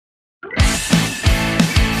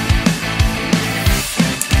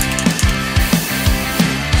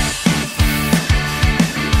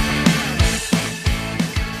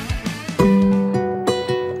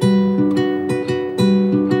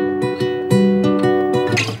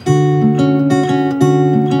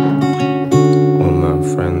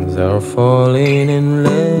are falling in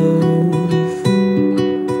love,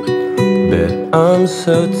 but I'm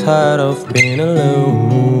so tired of being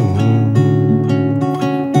alone.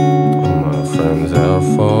 All my friends are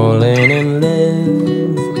falling in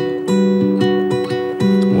love,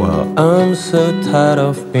 while I'm so tired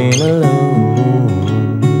of being alone.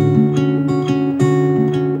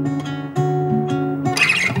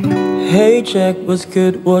 Hey Jack, what's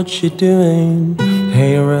good, what you doing?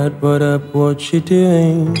 Hey Red, what up, what you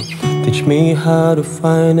doing? Teach me how to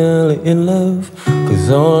finally in love, cause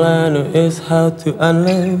all I know is how to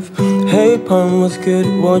unlove. Hey Pun, what's good,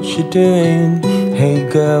 what you doing? Hey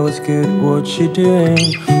girl, what's good, what you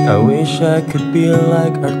doing? I wish I could be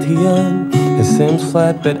like RTN. He seems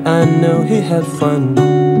flat, but I know he had fun.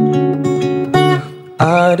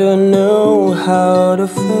 I don't know how to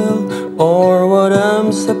feel or what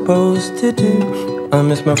I'm supposed to do. I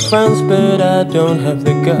miss my friends, but I don't have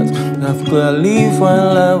the guts. I've got to leave my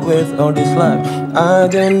life with all this life. I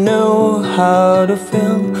don't know how to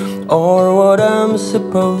feel or what I'm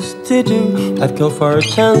supposed to do. I'd kill for a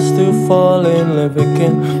chance to fall in love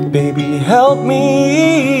again. Baby, help me,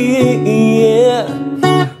 yeah.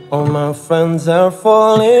 All my friends are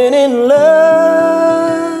falling in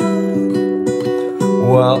love,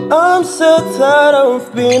 while I'm so tired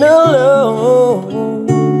of being alone.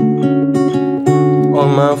 All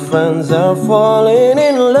my friends are falling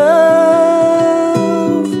in love,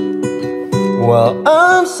 while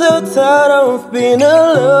I'm so tired of being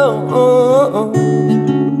alone.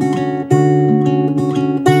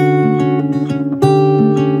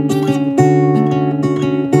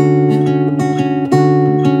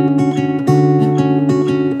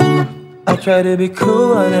 I try to be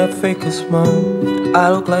cool and I fake a smile. I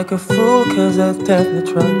look like a fool cause I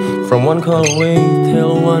definitely try. From one call away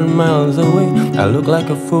till 1 mile away, I look like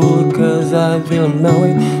a fool cause I feel my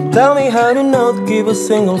way. Tell me how to not give a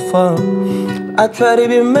single fuck. I try to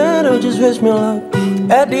be mad or just wish me luck.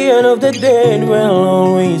 At the end of the day it will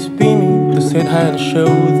always be me to sit high and show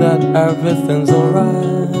that everything's alright.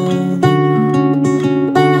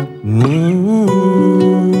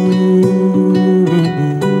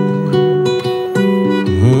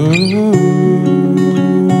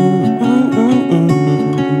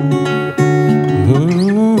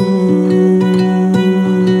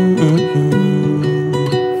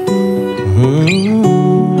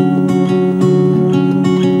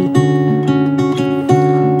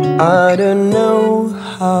 I don't know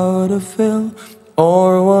how to feel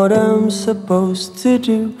or what I'm supposed to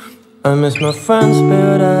do. I miss my friends,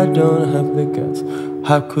 but I don't have the guts.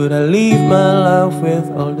 How could I leave my life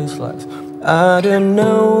with all these lies? I don't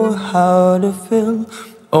know how to feel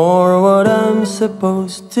or what I'm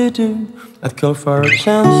supposed to do. I'd kill for a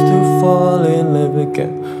chance to fall in love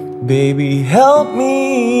again. Baby, help me.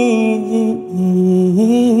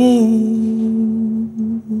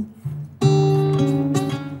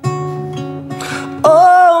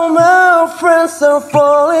 All my friends are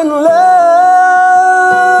falling in love,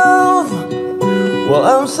 well,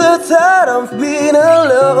 I'm so tired of being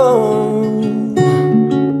alone.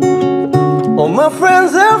 All my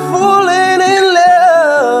friends are falling in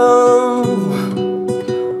love,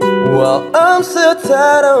 well, I'm so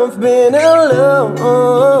tired of being alone.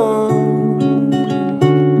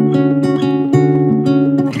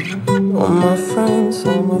 All my friends,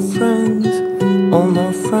 all my friends, all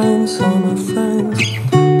my friends, all my friends.